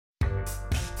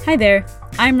Hi there,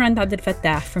 I'm Randa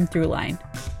Abdel-Fattah from Throughline.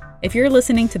 If you're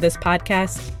listening to this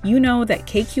podcast, you know that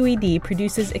KQED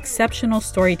produces exceptional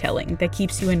storytelling that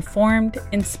keeps you informed,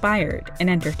 inspired,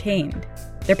 and entertained.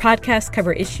 Their podcasts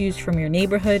cover issues from your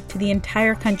neighborhood to the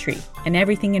entire country and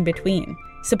everything in between.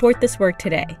 Support this work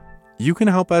today. You can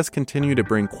help us continue to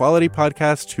bring quality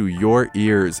podcasts to your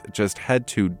ears. Just head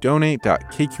to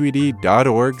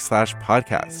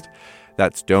donate.kqed.org/podcast.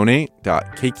 That's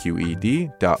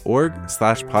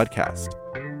donate.kqed.org/podcast.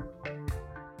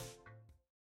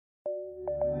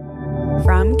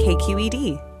 From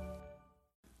KQED.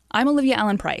 I'm Olivia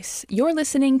Allen Price. You're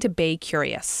listening to Bay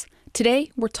Curious. Today,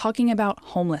 we're talking about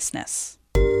homelessness.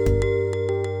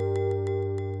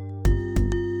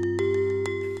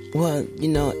 Well,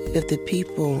 if the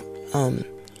people,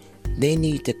 they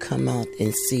need to come out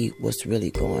and see what's really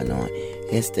going on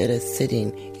instead of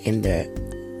sitting in their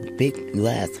big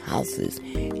glass houses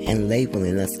and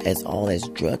labeling us as all as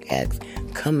drug addicts.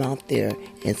 Come out there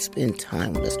and spend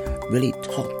time with us. Really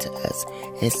talk to us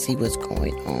and see what's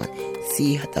going on.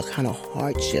 See the kind of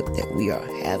hardship that we are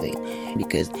having.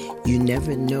 Because you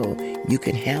never know. You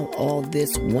can have all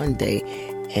this one day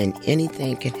and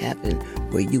anything can happen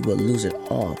where you will lose it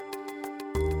all.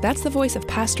 That's the voice of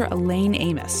Pastor Elaine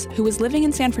Amos, who was living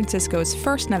in San Francisco's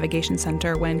first navigation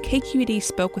center when KQED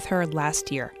spoke with her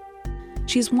last year.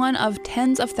 She's one of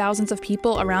tens of thousands of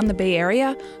people around the Bay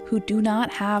Area who do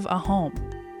not have a home.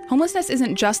 Homelessness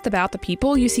isn't just about the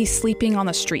people you see sleeping on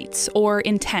the streets or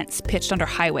in tents pitched under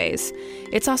highways.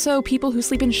 It's also people who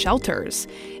sleep in shelters,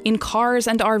 in cars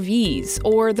and RVs,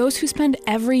 or those who spend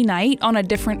every night on a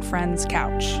different friend's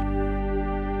couch.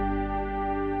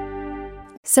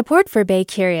 Support for Bay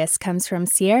Curious comes from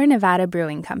Sierra Nevada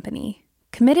Brewing Company,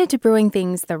 committed to brewing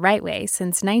things the right way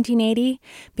since 1980,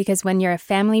 because when you're a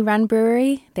family-run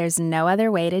brewery, there's no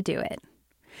other way to do it.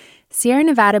 Sierra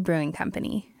Nevada Brewing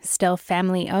Company, still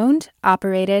family-owned,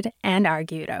 operated, and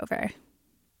argued over.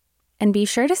 And be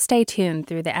sure to stay tuned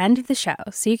through the end of the show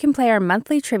so you can play our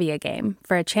monthly trivia game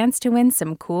for a chance to win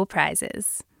some cool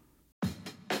prizes.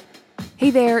 Hey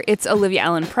there, it's Olivia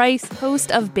Allen Price,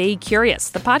 host of Bay Curious,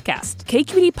 the podcast.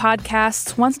 KQED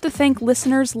Podcasts wants to thank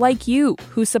listeners like you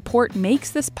whose support makes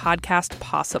this podcast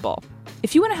possible.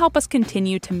 If you want to help us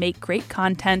continue to make great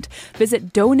content,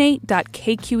 visit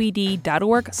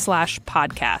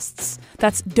donate.kqed.org/podcasts.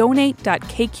 That's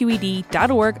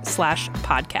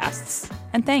donate.kqed.org/podcasts.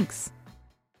 And thanks.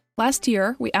 Last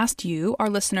year, we asked you, our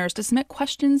listeners, to submit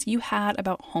questions you had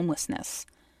about homelessness.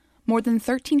 More than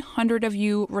 1,300 of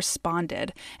you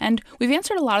responded, and we've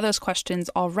answered a lot of those questions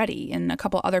already in a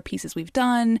couple other pieces we've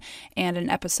done and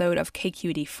an episode of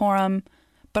KQED Forum.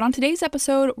 But on today's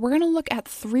episode, we're going to look at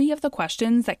 3 of the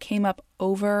questions that came up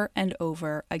over and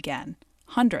over again.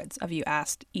 Hundreds of you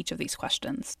asked each of these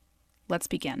questions. Let's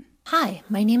begin. Hi,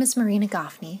 my name is Marina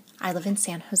Goffney. I live in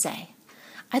San Jose.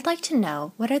 I'd like to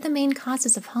know, what are the main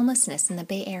causes of homelessness in the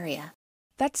Bay Area?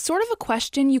 That's sort of a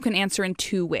question you can answer in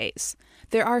 2 ways.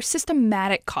 There are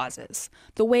systematic causes,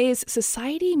 the ways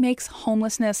society makes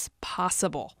homelessness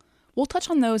possible. We'll touch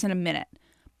on those in a minute.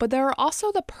 But there are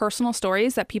also the personal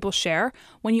stories that people share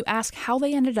when you ask how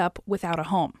they ended up without a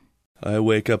home. I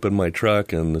wake up in my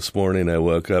truck, and this morning I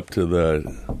woke up to the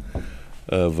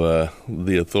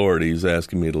authorities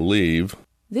asking me to leave.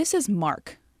 This is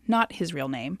Mark, not his real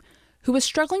name, who was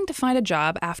struggling to find a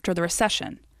job after the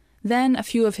recession. Then a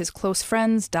few of his close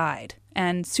friends died,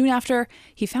 and soon after,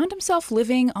 he found himself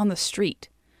living on the street.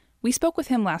 We spoke with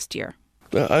him last year.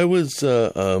 I was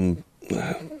trying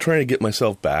to get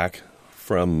myself back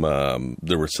from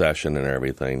the recession and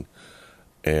everything,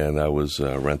 and I was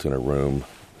renting a room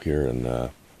here in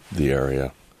the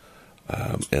area,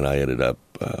 and I ended up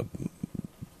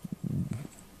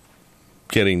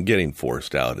getting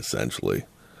forced out, essentially.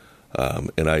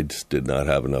 And I just did not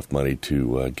have enough money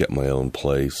to get my own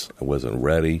place. I wasn't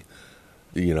ready.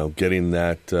 Getting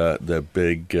that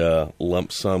big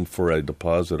lump sum for a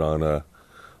deposit on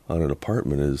an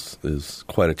apartment is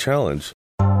quite a challenge.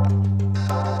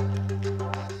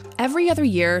 Every other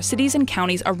year, cities and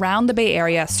counties around the Bay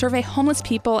Area survey homeless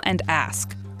people and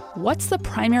ask, what's the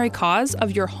primary cause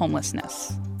of your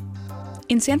homelessness?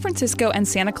 In San Francisco and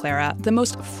Santa Clara, the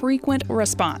most frequent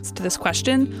response to this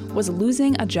question was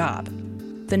losing a job.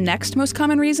 The next most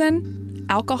common reason?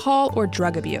 Alcohol or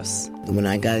drug abuse. When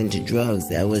I got into drugs,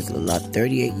 that was about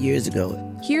 38 years ago.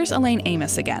 Here's Elaine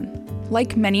Amos again.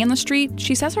 Like many on the street,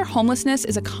 she says her homelessness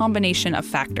is a combination of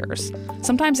factors.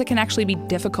 Sometimes it can actually be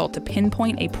difficult to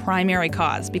pinpoint a primary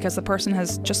cause because the person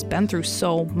has just been through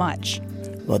so much.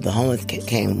 Well, the homeless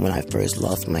came when I first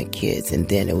lost my kids, and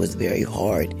then it was very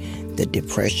hard. The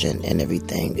depression and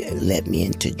everything led me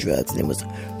into drugs, and it was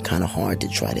kind of hard to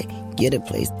try to get a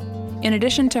place. In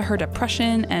addition to her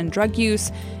depression and drug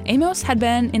use, Amos had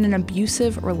been in an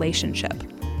abusive relationship.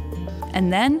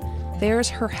 And then there's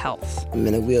her health. I'm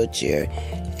in a wheelchair,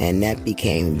 and that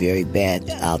became very bad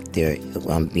out there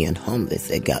while being homeless.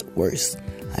 It got worse.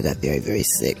 I got very, very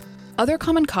sick. Other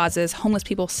common causes homeless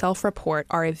people self-report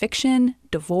are eviction,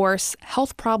 divorce,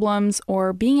 health problems,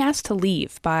 or being asked to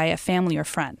leave by a family or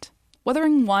friend.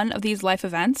 Weathering one of these life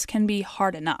events can be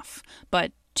hard enough,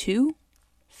 but 2,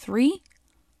 3,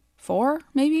 4,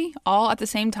 maybe, all at the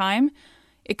same time,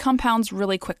 it compounds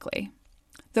really quickly.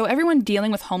 Though everyone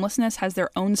dealing with homelessness has their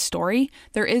own story,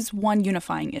 there is one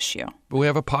unifying issue. We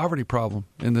have a poverty problem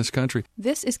in this country.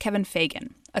 This is Kevin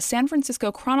Fagan, a San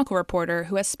Francisco Chronicle reporter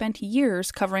who has spent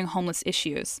years covering homeless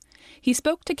issues. He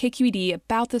spoke to KQED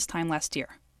about this time last year.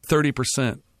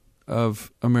 30%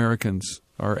 of Americans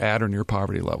are at or near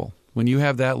poverty level. When you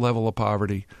have that level of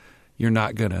poverty, you're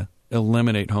not going to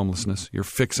eliminate homelessness. You're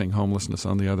fixing homelessness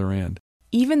on the other end.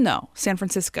 Even though San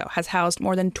Francisco has housed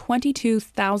more than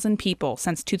 22,000 people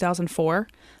since 2004,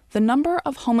 the number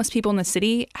of homeless people in the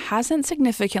city hasn't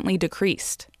significantly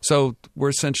decreased. So we're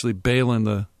essentially bailing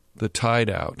the tide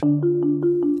out.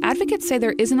 Advocates say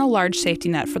there isn't a large safety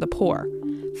net for the poor.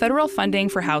 Federal funding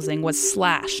for housing was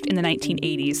slashed in the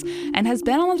 1980s and has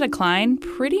been on the decline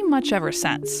pretty much ever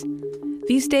since.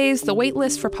 These days, the wait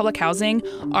lists for public housing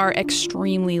are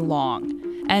extremely long.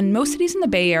 And most cities in the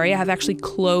Bay Area have actually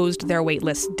closed their wait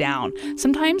lists down,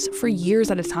 sometimes for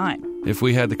years at a time. If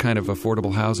we had the kind of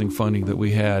affordable housing funding that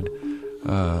we had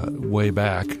way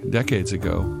back, decades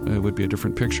ago, it would be a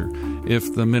different picture.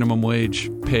 If the minimum wage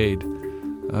paid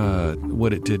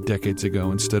what it did decades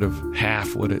ago instead of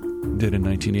half what it did in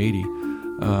 1980,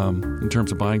 in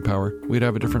terms of buying power, we'd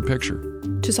have a different picture.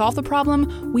 To solve the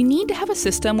problem, we need to have a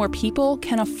system where people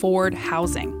can afford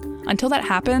housing. Until that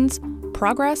happens,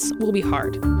 progress will be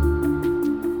hard.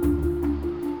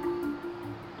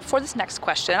 For this next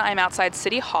question, I'm outside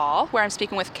City Hall, where I'm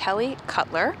speaking with Kelly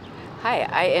Cutler. Hi,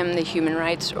 I am the human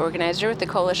rights organizer with the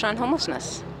Coalition on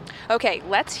Homelessness. Okay,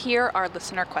 let's hear our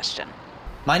listener question.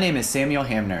 My name is Samuel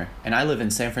Hamner, and I live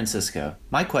in San Francisco.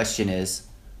 My question is,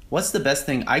 what's the best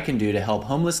thing I can do to help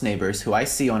homeless neighbors who I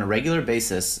see on a regular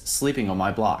basis sleeping on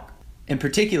my block? In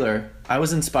particular, I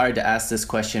was inspired to ask this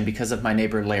question because of my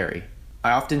neighbor Larry.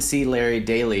 I often see Larry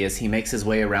daily as he makes his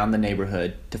way around the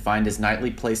neighborhood to find his nightly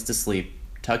place to sleep,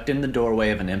 tucked in the doorway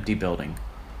of an empty building.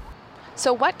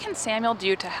 So what can Samuel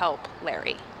do to help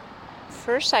Larry?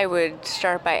 First, I would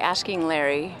start by asking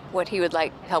Larry what he would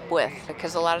like help with,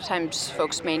 because a lot of times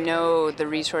folks may know the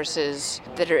resources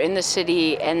that are in the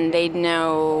city and they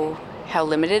know how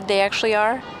limited they actually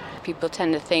are. People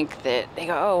tend to think that they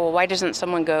go, oh, well, why doesn't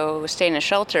someone go stay in a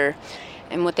shelter?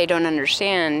 And what they don't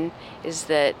understand is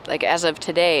that, like, as of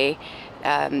today,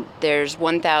 there's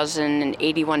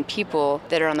 1,081 people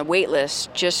that are on the wait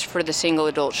list just for the single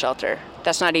adult shelter.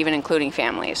 That's not even including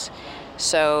families.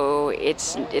 So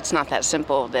it's not that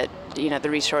simple that, the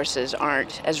resources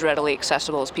aren't as readily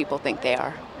accessible as people think they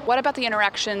are. What about the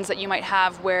interactions that you might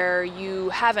have where you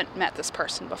haven't met this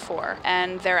person before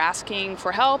and they're asking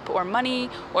for help or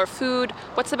money or food?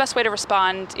 What's the best way to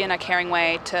respond in a caring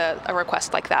way to a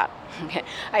request like that? Okay.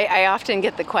 I often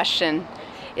get the question,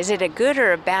 is it a good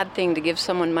or a bad thing to give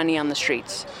someone money on the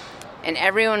streets? And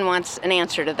everyone wants an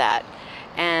answer to that.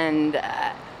 And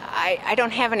I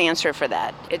don't have an answer for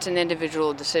that. It's an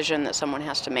individual decision that someone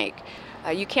has to make.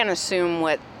 You can't assume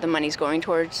what the money's going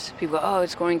towards. People go, oh,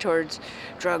 it's going towards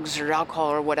drugs or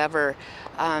alcohol or whatever.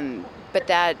 But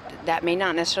that may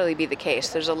not necessarily be the case.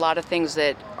 There's a lot of things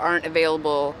that aren't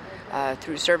available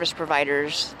through service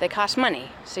providers that cost money.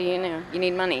 So, you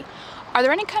need money. Are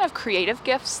there any kind of creative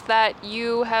gifts that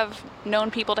you have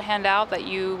known people to hand out that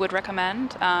you would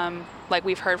recommend? Like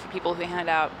we've heard from people who hand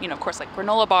out, of course, like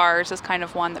granola bars is kind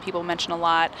of one that people mention a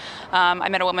lot. I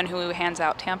met a woman who hands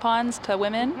out tampons to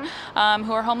women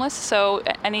who are homeless. So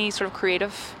any sort of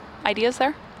creative ideas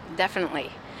there? Definitely.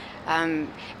 And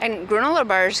granola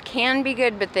bars can be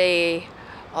good, but they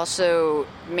also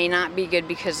may not be good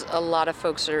because a lot of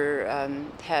folks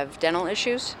have dental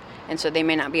issues, and so they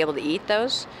may not be able to eat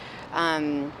those.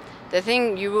 The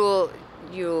thing,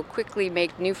 you'll quickly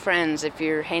make new friends if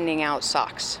you're handing out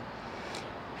socks.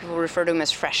 People refer to them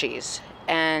as freshies.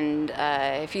 And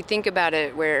if you think about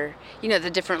it where,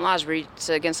 the different laws where it's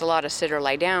against the law to sit or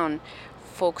lie down,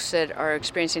 folks that are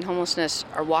experiencing homelessness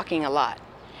are walking a lot.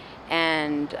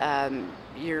 And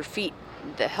your feet,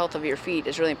 the health of your feet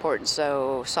is really important.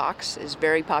 So socks is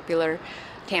very popular.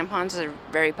 Tampons are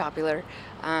very popular.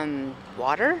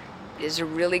 Water is a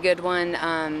really good one,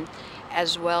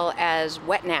 as well as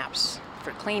wet naps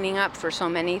for cleaning up for so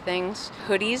many things.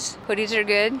 Hoodies are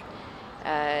good,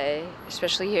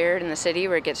 especially here in the city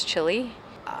where it gets chilly.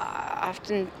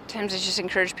 Oftentimes I just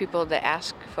encourage people to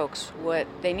ask folks what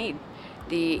they need.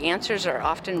 The answers are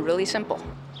often really simple.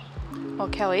 Well,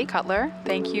 Kelly Cutler,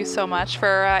 thank you so much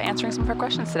for answering some of our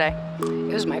questions today.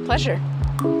 It was my pleasure.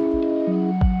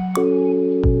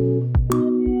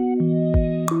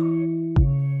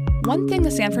 One thing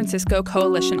the San Francisco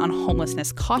Coalition on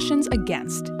Homelessness cautions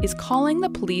against is calling the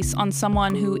police on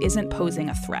someone who isn't posing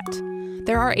a threat.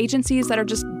 There are agencies that are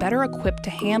just better equipped to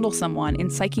handle someone in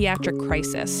psychiatric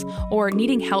crisis or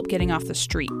needing help getting off the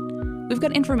street. We've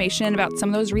got information about some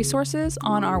of those resources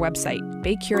on our website,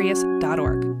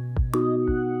 baycurious.org.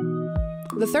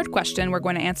 The third question we're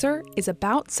going to answer is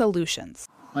about solutions.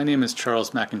 My name is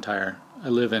Charles McIntyre. I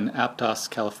live in Aptos,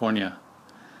 California.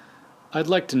 I'd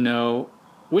like to know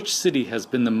which city has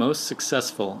been the most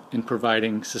successful in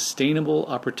providing sustainable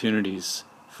opportunities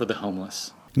for the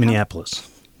homeless?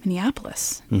 Minneapolis.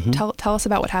 Minneapolis. Mm-hmm. Tell us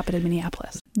about what happened in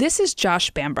Minneapolis. This is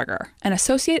Josh Bamberger, an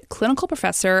associate clinical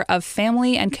professor of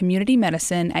family and community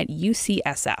medicine at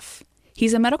UCSF.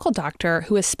 He's a medical doctor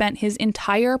who has spent his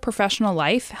entire professional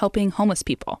life helping homeless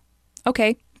people.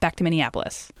 Okay, back to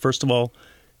Minneapolis. First of all,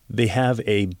 they have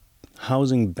a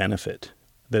housing benefit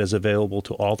that is available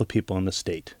to all the people in the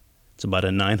state. It's about a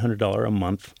 $900 a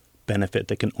month benefit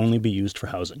that can only be used for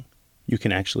housing. You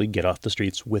can actually get off the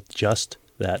streets with just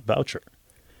that voucher.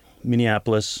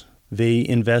 Minneapolis, they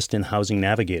invest in housing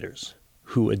navigators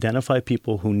who identify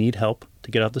people who need help to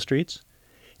get off the streets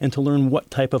and to learn what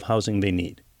type of housing they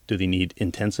need. Do they need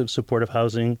intensive supportive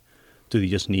housing? Do they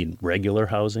just need regular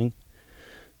housing?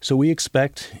 So we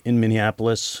expect in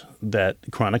Minneapolis that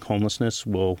chronic homelessness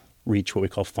will reach what we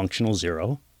call functional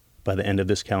zero by the end of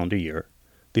this calendar year.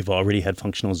 They've already had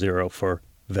functional zero for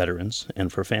veterans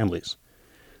and for families.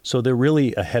 So they're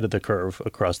really ahead of the curve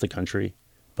across the country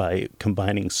by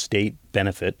combining state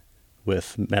benefit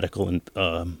with medical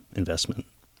investment.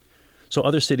 So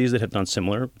other cities that have done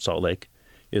similar, Salt Lake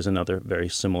is another very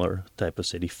similar type of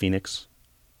city. Phoenix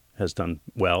has done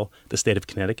well. The state of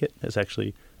Connecticut is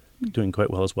actually doing quite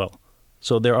well as well.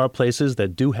 So there are places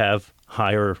that do have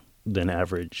higher than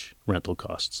average rental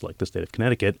costs, like the state of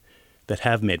Connecticut, that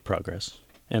have made progress.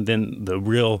 And then the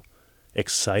real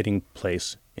exciting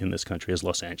place in this country is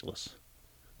Los Angeles,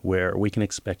 where we can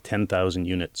expect 10,000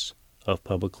 units of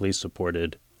publicly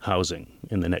supported housing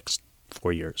in the next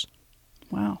 4 years.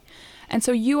 Wow. And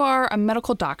so you are a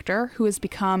medical doctor who has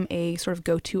become a sort of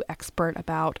go-to expert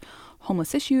about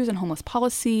homeless issues and homeless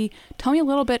policy. Tell me a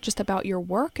little bit just about your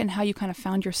work and how you kind of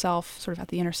found yourself sort of at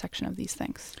the intersection of these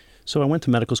things. So I went to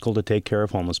medical school to take care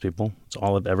of homeless people. It's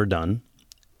all I've ever done.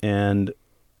 And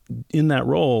in that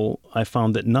role, I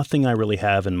found that nothing I really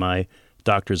have in my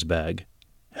doctor's bag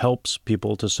helps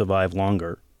people to survive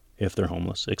longer if they're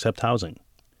homeless, except housing.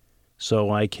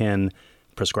 So I can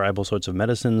prescribe all sorts of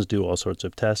medicines, do all sorts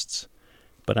of tests,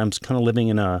 but I'm kind of living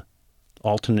in a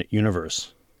alternate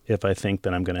universe if I think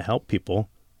that I'm going to help people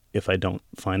if I don't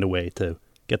find a way to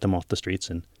get them off the streets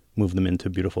and move them into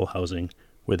beautiful housing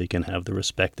where they can have the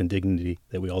respect and dignity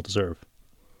that we all deserve.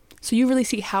 So you really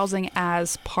see housing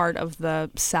as part of the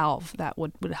salve that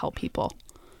would help people?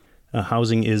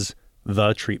 Housing is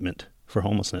the treatment for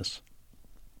homelessness.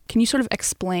 Can you sort of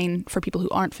explain for people who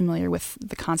aren't familiar with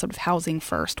the concept of housing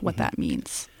first what that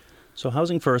means? So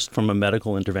housing first from a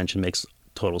medical intervention makes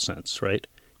total sense, right?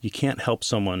 You can't help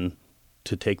someone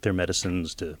to take their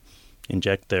medicines, to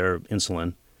inject their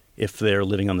insulin if they're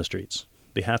living on the streets.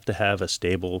 They have to have a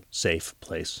stable, safe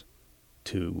place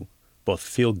to both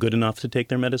feel good enough to take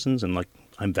their medicines and like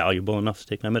I'm valuable enough to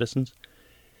take my medicines,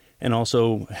 and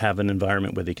also have an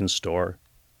environment where they can store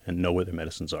and know where their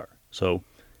medicines are. So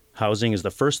housing is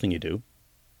the first thing you do,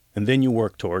 and then you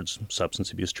work towards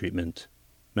substance abuse treatment,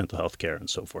 mental health care, and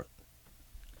so forth.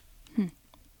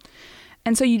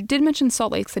 And so you did mention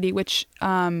Salt Lake City, which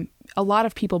a lot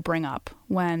of people bring up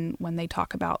when they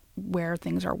talk about where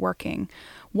things are working.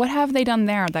 What have they done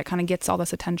there that kind of gets all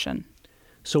this attention?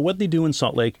 So what they do in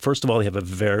Salt Lake, first of all, they have a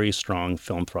very strong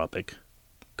philanthropic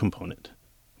component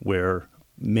where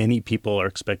many people are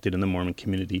expected in the Mormon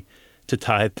community to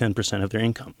tithe 10% of their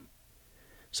income.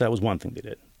 So that was one thing they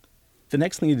did. The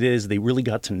next thing they did is they really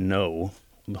got to know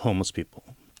the homeless people.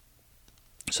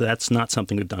 So that's not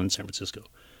something we've done in San Francisco.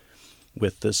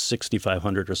 With the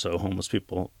 6,500 or so homeless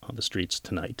people on the streets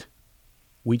tonight,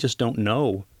 we just don't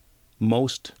know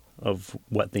most of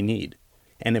what they need.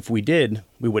 And if we did,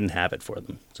 we wouldn't have it for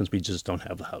them since we just don't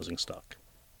have the housing stock.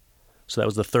 So that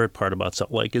was the third part about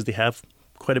Salt Lake is they have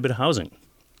quite a bit of housing,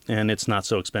 and it's not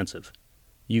so expensive.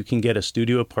 You can get a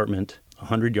studio apartment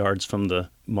 100 yards from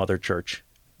the mother church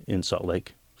in Salt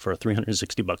Lake for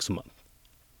 $360 a month.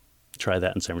 Try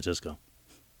that in San Francisco.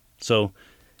 So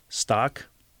stock,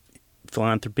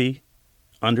 philanthropy,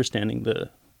 understanding the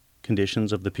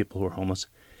conditions of the people who are homeless,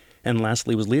 and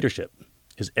lastly was leadership,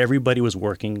 is everybody was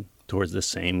working towards the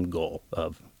same goal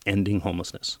of ending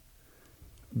homelessness.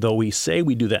 Though we say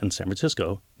we do that in San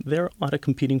Francisco, there are a lot of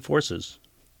competing forces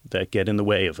that get in the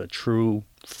way of a true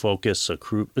focus, a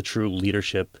true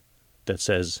leadership that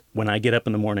says, when I get up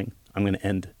in the morning, I'm going to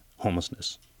end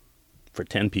homelessness for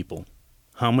 10 people.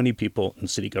 How many people in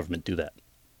city government do that?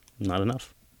 Not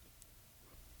enough.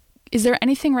 Is there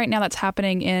anything right now that's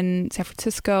happening in San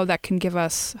Francisco that can give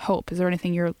us hope? Is there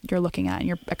anything you're looking at and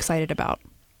you're excited about?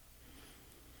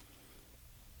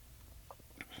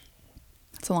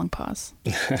 That's a long pause.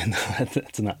 No,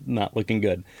 that's not looking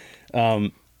good.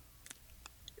 The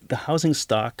housing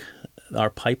stock, our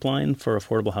pipeline for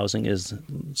affordable housing is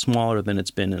smaller than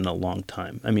it's been in a long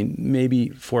time. I mean, maybe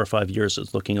 4 or 5 years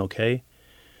is looking okay.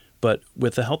 But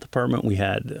with the health department, we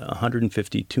had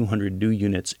 150, 200 new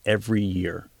units every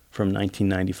year from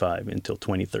 1995 until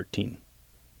 2013.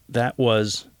 That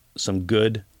was some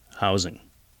good housing.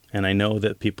 And I know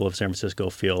that people of San Francisco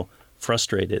feel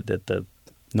frustrated that the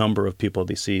number of people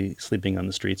they see sleeping on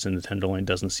the streets in the Tenderloin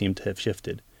doesn't seem to have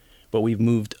shifted. But we've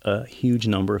moved a huge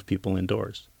number of people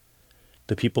indoors.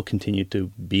 The people continue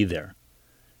to be there.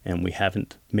 And we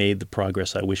haven't made the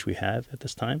progress I wish we have at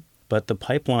this time. But the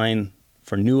pipeline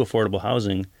for new affordable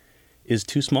housing is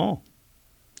too small.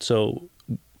 So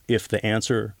if the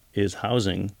answer is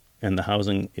housing and the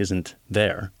housing isn't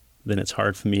there, then it's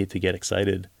hard for me to get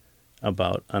excited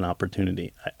about an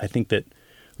opportunity. I think that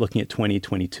looking at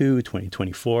 2022,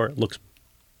 2024, it looks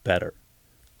better.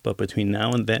 But between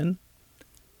now and then,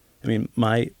 I mean,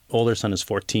 my older son is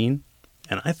 14,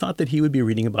 and I thought that he would be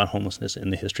reading about homelessness in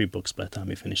the history books by the time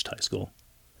he finished high school.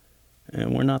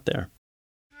 And we're not there.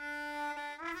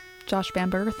 Josh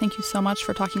Bamberger, thank you so much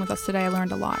for talking with us today. I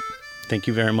learned a lot. Thank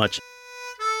you very much.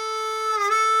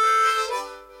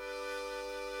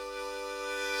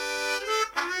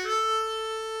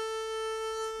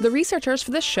 The researchers for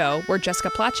this show were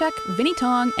Jessica Platchek, Vinnie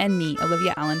Tong, and me,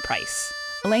 Olivia Allen Price.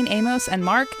 Elaine Amos and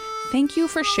Mark, thank you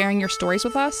for sharing your stories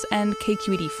with us and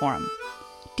KQED Forum.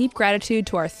 Deep gratitude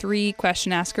to our 3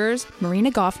 question askers,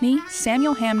 Marina Goffney,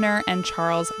 Samuel Hamner, and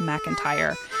Charles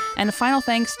McIntyre. And a final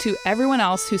thanks to everyone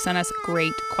else who sent us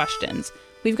great questions.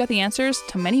 We've got the answers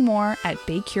to many more at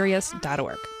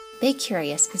baycurious.org. Bay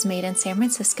Curious is made in San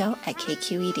Francisco at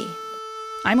KQED.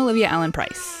 I'm Olivia Allen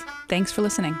Price. Thanks for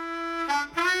listening.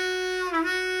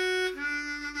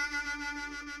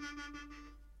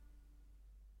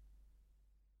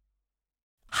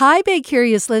 Hi, Bay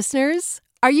Curious listeners.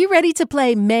 Are you ready to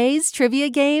play May's Trivia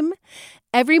Game?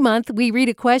 Every month, we read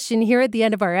a question here at the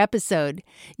end of our episode.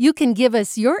 You can give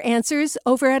us your answers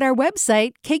over at our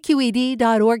website,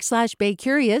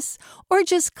 kqed.org/baycurious, or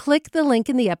just click the link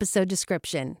in the episode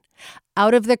description.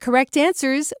 Out of the correct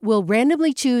answers, we'll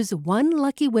randomly choose one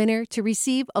lucky winner to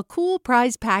receive a cool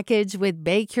prize package with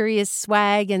Bay Curious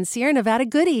swag and Sierra Nevada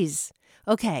goodies.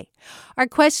 Okay, our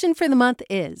question for the month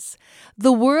is,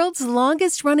 the world's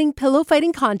longest-running pillow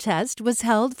fighting contest was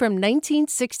held from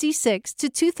 1966 to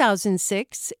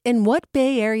 2006 in what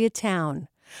Bay Area town?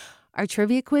 Our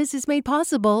trivia quiz is made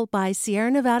possible by Sierra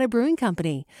Nevada Brewing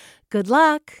Company. Good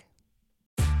luck!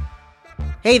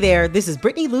 Hey there, this is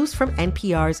Brittany Luce from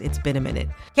NPR's It's Been a Minute.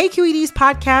 KQED's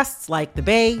podcasts like The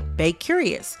Bay, Bay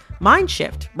Curious,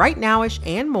 Mindshift, Right Nowish,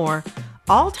 and more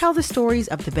all tell the stories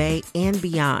of the Bay and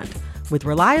beyond, with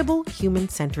reliable,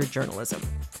 human-centered journalism.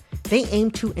 They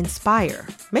aim to inspire,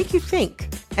 make you think,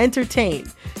 entertain,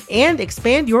 and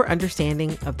expand your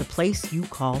understanding of the place you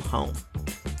call home.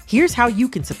 Here's how you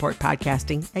can support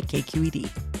podcasting at KQED.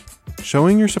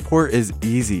 Showing your support is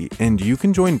easy, and you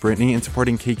can join Brittany in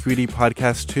supporting KQED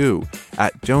Podcast too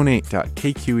at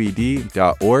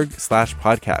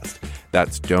donate.kqed.org/podcast.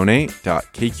 That's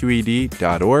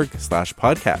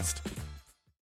donate.kqed.org/podcast.